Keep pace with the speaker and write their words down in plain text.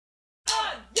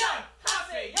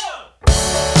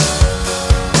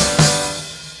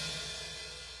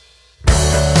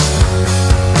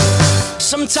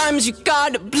Sometimes you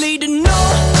gotta bleed to know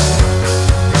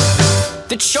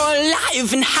that you're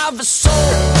alive and have a soul.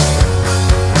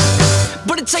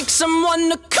 But it takes someone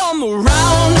to come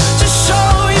around to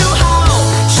show you how.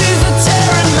 She's the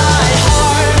tear in my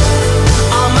heart.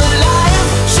 I'm alive.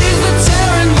 She's the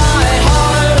tear in my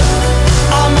heart.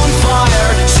 I'm on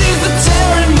fire. She's the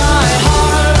tear in my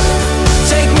heart.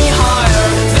 Take me higher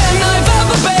than I've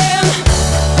ever been.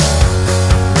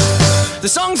 The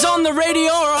songs on the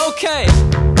radio are okay,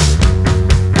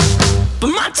 but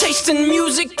my taste in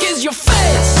music is your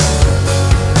face.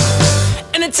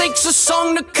 And it takes a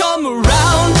song to come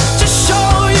around to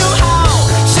show you how.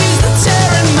 She's the tear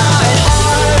in my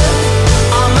heart.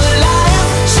 I'm alive.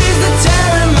 She's the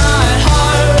tear in my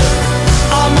heart.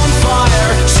 I'm on fire.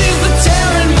 She's the tear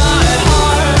in my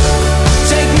heart.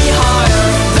 Take me higher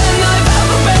than I've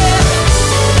ever been.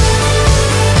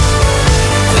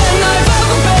 Than I've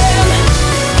ever been.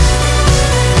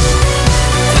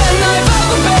 Than I've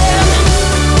ever been.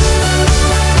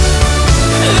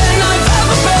 Than I've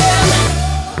ever been.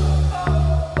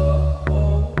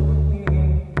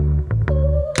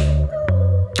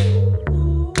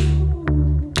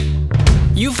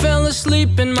 You fell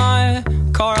asleep in my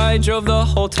car, I drove the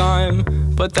whole time.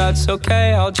 But that's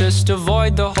okay, I'll just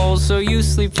avoid the holes so you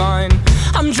sleep fine.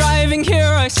 I'm driving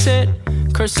here, I sit,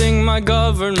 cursing my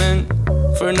government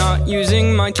for not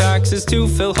using my taxes to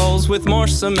fill holes with more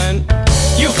cement.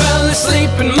 You fell asleep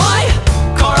in my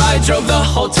car, I drove the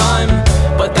whole time.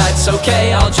 But that's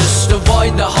okay, I'll just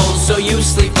avoid the holes so you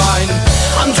sleep fine.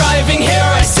 I'm driving here,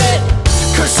 I sit,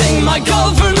 cursing my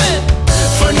government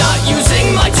for not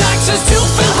using my taxes to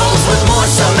fill holes with more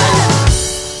cement.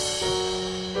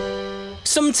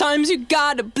 Sometimes you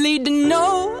gotta bleed to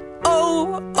know,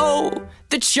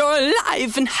 that you're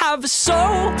alive and have a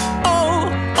soul,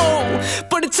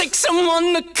 but it takes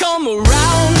someone to come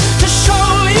around to show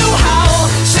you how.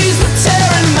 She's the tear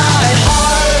in my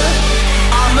heart.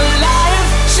 I'm alive.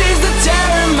 She's the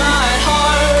tear in my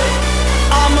heart.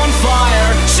 I'm on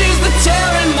fire. She's the tear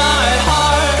in my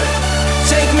heart.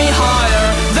 Take me higher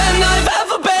than I've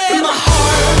ever been. My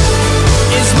heart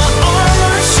is my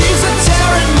armor. She's a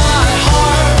tear in my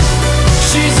heart.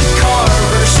 She's a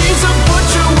carver. She's a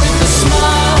butcher with a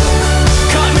smile.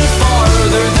 Cut me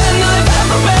farther than I've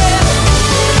ever been.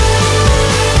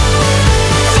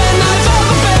 Than I've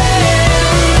ever been.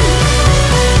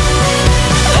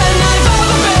 Than I've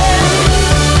ever been.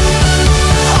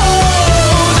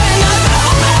 Oh, than I've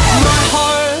ever been. My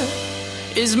heart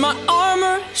is my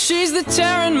armor. She's the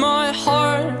tear in my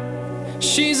heart.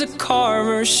 She's a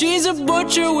carver. She's a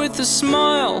butcher with a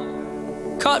smile.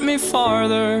 Cut me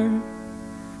farther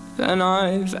than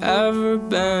I've ever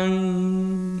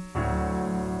been.